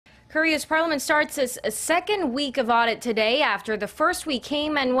Korea's parliament starts its second week of audit today after the first week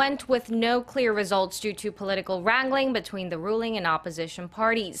came and went with no clear results due to political wrangling between the ruling and opposition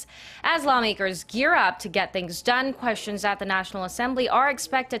parties. As lawmakers gear up to get things done, questions at the National Assembly are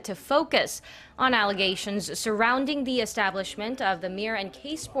expected to focus on allegations surrounding the establishment of the Mir and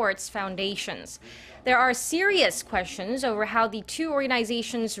K-Sports foundations. There are serious questions over how the two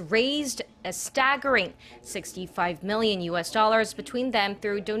organizations raised a staggering $65 million between them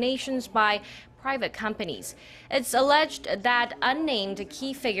through donations by private companies. It's alleged that unnamed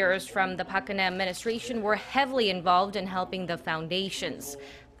key figures from the Park Geun-hye administration were heavily involved in helping the foundations.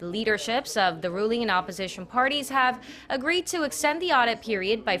 The leaderships of the ruling and opposition parties have agreed to extend the audit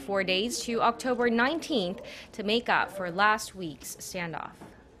period by 4 days to October 19th to make up for last week's standoff.